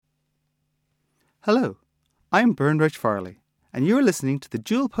Hello, I'm Bernard Farley, and you're listening to the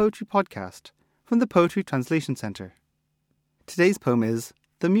Dual Poetry Podcast from the Poetry Translation Centre. Today's poem is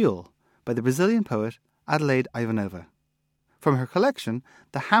The Mule by the Brazilian poet Adelaide Ivánova, from her collection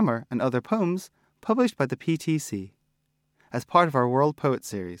The Hammer and Other Poems, published by the PTC, as part of our World Poets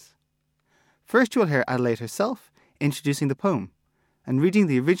series. First you will hear Adelaide herself introducing the poem and reading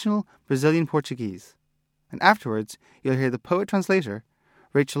the original Brazilian Portuguese, and afterwards you'll hear the poet translator,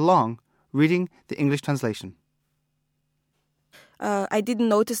 Rachel Long, reading the English translation. I didn't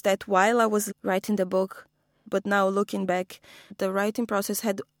notice that while I was writing the book, but now looking back, the writing process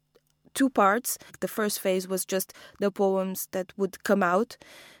had two parts. The first phase was just the poems that would come out,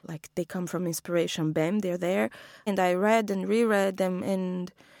 like they come from inspiration, bam, they're there. And I read and reread them,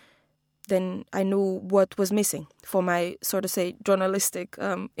 and then I knew what was missing for my, so to say, journalistic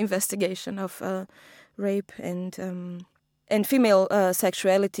investigation of rape and female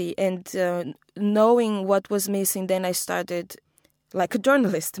sexuality. And knowing what was missing, then I started, like a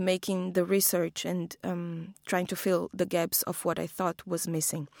journalist, making the research and trying to fill the gaps of what I thought was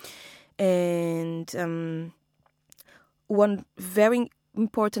missing. And one very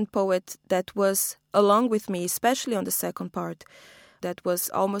important poet that was along with me, especially on the second part, that was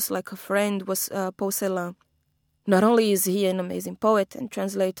almost like a friend, was Paul Celan. Not only is he an amazing poet and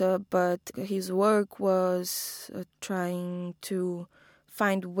translator, but his work was trying to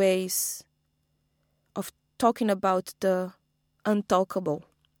find ways of talking about the untalkable.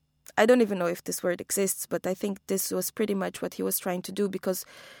 I don't even know if this word exists, but I think this was pretty much what he was trying to do, because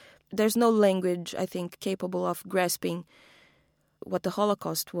there's no language, I think, capable of grasping what the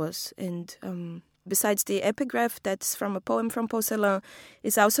Holocaust was. And besides the epigraph that's from a poem from Paul Celan,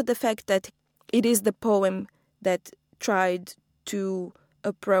 is also the fact that it is the poem that tried to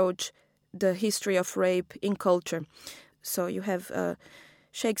approach the history of rape in culture. So you have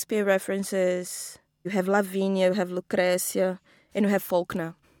Shakespeare references, you have Lavínia, you have Lucrécia, and you have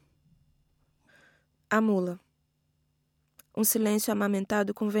Faulkner. A mula. Silêncio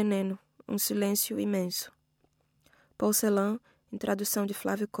amamentado com veneno, silêncio imenso. Paul Celan, em tradução de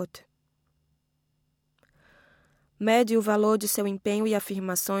Flávio Cote. Mede o valor de seu empenho e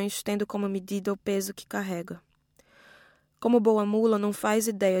afirmações, tendo como medida o peso que carrega. Como boa mula, não faz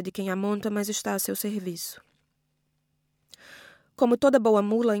ideia de quem a monta, mas está a seu serviço. Como toda boa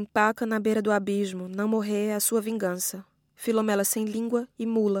mula, empaca na beira do abismo, não morrer é a sua vingança. Filomela sem língua e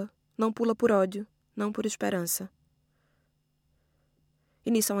mula, não pula por ódio, não por esperança.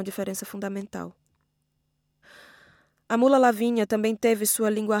 E nisso há uma diferença fundamental. A mula Lavínia também teve sua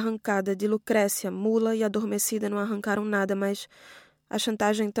língua arrancada. De Lucrécia, mula e adormecida não arrancaram nada, mas a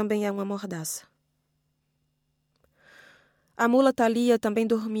chantagem também é uma mordaça. A mula Thalia também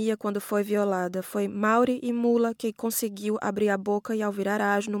dormia quando foi violada. Foi Maure e mula que conseguiu abrir a boca e, ao virar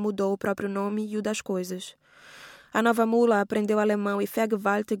asno, mudou o próprio nome e o das coisas. A nova mula aprendeu alemão e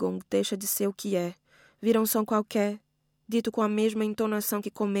Vergewaltigung deixa de ser o que é. Vira um som qualquer, dito com a mesma entonação que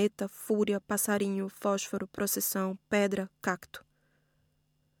cometa, fúria, passarinho, fósforo, procissão, pedra, cacto.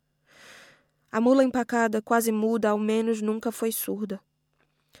 A mula empacada, quase muda, ao menos nunca foi surda.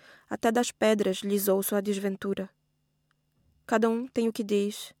 Até das pedras lisou sua desventura. Cada um tem o que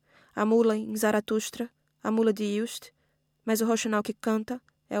diz. A mula em Zaratustra, a mula de Ilst, mas o roxinol que canta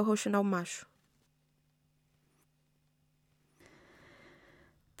é o roxinol macho.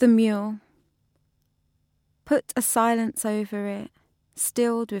 The mule. Put a silence over it,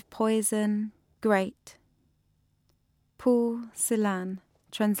 stilled with poison, great. Paul Celan,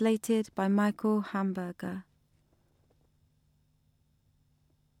 translated by Michael Hamburger.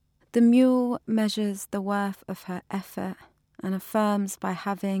 The mule measures the worth of her effort and affirms by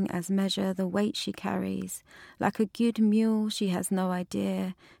having as measure the weight she carries. Like a good mule, she has no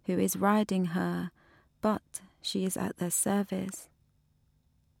idea who is riding her, but she is at their service.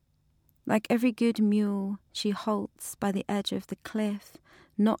 Like every good mule, she halts by the edge of the cliff.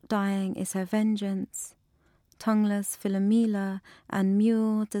 Not dying is her vengeance. Tongueless Philomela, and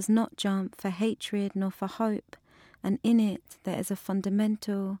mule does not jump for hatred nor for hope, and in it there is a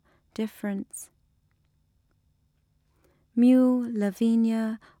fundamental difference. Mule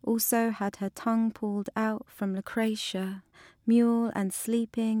Lavínia also had her tongue pulled out from Lucrécia. Mule and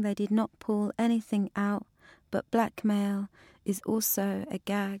sleeping, they did not pull anything out, but blackmail is also a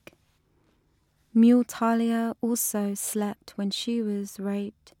gag. Mule Thalia also slept when she was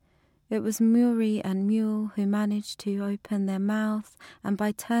raped. It was Muri and Mule who managed to open their mouth, and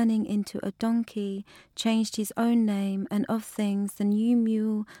by turning into a donkey, changed his own name, and of things the new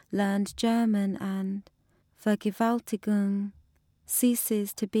mule learned German, and Vergewaltigung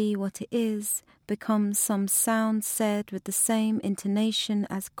ceases to be what it is, becomes some sound said with the same intonation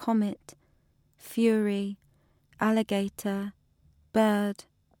as comet. fury, alligator, bird,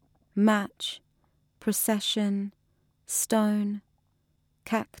 match, procession, stone,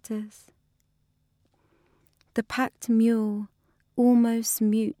 cactus. The packed mule, almost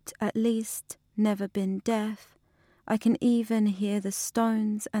mute at least, never been deaf. I can even hear the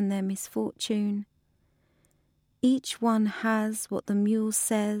stones and their misfortune. Each one has what the mule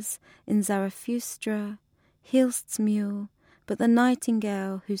says in Zarathustra, Hilst's mule, but the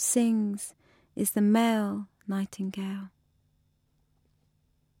nightingale who sings is the male nightingale.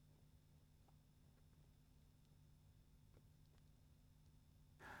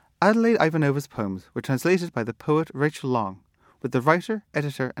 Adelaide Ivanova's poems were translated by the poet Rachel Long, with the writer,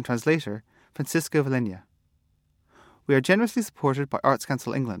 editor and translator Francisco Villena. We are generously supported by Arts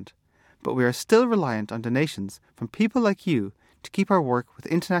Council England, but we are still reliant on donations from people like you to keep our work with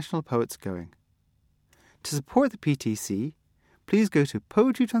international poets going. To support the PTC, please go to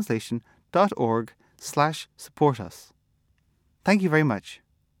poetrytranslation.org/support us. Thank you very much.